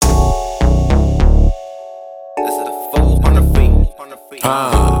It's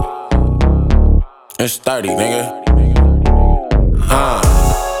 30, nigga.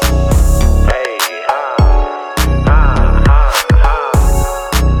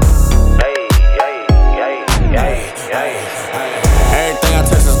 Everything I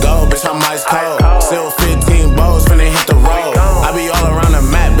touch is gold, bitch, I'm ice cold. Still 15 bows, finna hit the road. I be all around the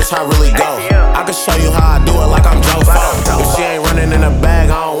map, bitch, I really go. I can show you how I do it like I'm Joe Fo. If she ain't running in the bag,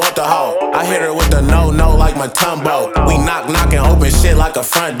 I don't want the hoe. I hit her with the no-no like my tumbo. We knockin', open shit like a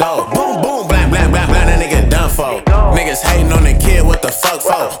front door. Boom, boom, blam, blam, blam, blam, that nigga done for. Niggas hating on the kid, what the fuck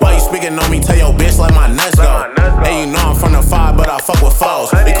for? Why you speaking on me, tell your bitch let my nuts go. And you know I'm from the 5, but I fuck with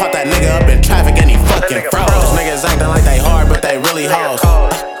foes. We caught that nigga up in traffic and he fucking froze. Niggas acting like they hard, but they really hoes.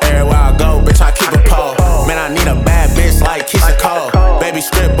 Everywhere I go, bitch, I keep a pole. Man, I need a bad bitch like Keisha Cole. Baby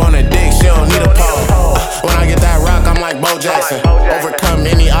strip on the dick, she don't need a pole. When I get that rock, I'm like Bo Jackson. Overcome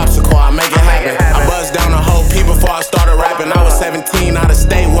any obstacle, I make it happen. I buzzed down a whole P before I started rapping. I was 17, out of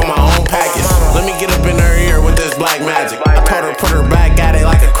state with my own package. Let me get up in her ear with this black magic. I told her put her back at it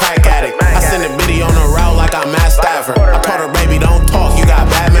like a crack addict. I send a bitty on the route like I'm Matt Stafford. I told her, baby, don't talk, you got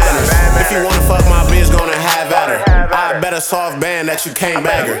bad manners. If you wanna fuck my bitch, gonna have at her. I bet a soft band that you can't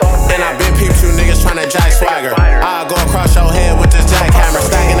bag her. And I been peeped you niggas tryna jack swagger. I'll go across your head with this jackhammer.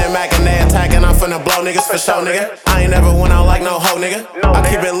 Stacking and macking, they attacking, I'm finna blow niggas for show, nigga. I ain't never went out like no hoe, nigga. I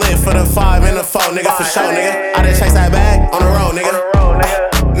keep it lit for the 5 and the 4, nigga, for show, nigga. I done chase that bag on the road, nigga.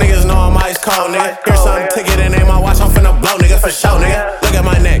 Niggas know I'm ice cold, nigga. Here's some ticket and ain't my watch, I'm finna blow, nigga, for show, nigga. Look at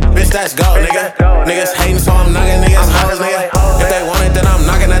my neck, bitch, that's gold, nigga. Niggas hating, so I'm knocking niggas hoes, nigga. If they want it, then I'm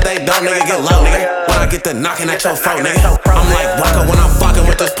knocking at they door, nigga, get low, nigga. When I get the knocking at your phone, nigga. I'm like Walker when I'm fucking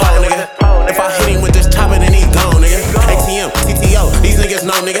with this pole, nigga. If I hit him with this chopper, then he gone, nigga. ATM, TTO, these niggas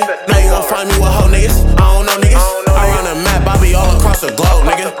know, nigga. Now you gon' find me with hoe niggas. I don't know niggas. I run the map, I be all across the globe,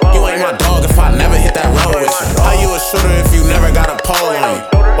 nigga. You ain't my dog if I never hit that road with you. How you a shooter if you never got a pole on you?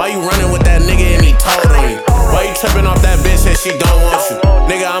 Why you running with that nigga and he told on you? Why you tripping off that bitch and she don't want you?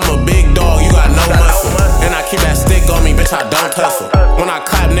 Nigga, I'm a big dog, you got no muscle. And I keep that stick on me, bitch, I don't tussle. When I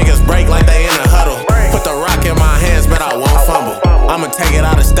clap, niggas break like they in a huddle. Put the rock in my hands, but I won't fumble. I'ma take it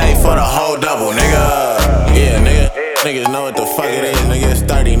out of state for the whole double, nigga. Yeah, nigga. Niggas know what the fuck it is, nigga. It's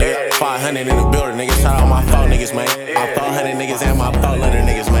 30, nigga. 500 in the building, nigga. Shout out my 4 niggas, man. My 400 niggas and my 4 letter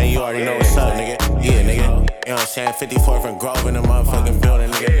niggas, man. You already know what's up, nigga. Yeah, nigga. You know what I'm saying? 54th and Grove in the motherfucking building,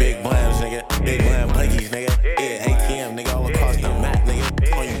 nigga. Big blams, nigga. Big blam blankies, nigga.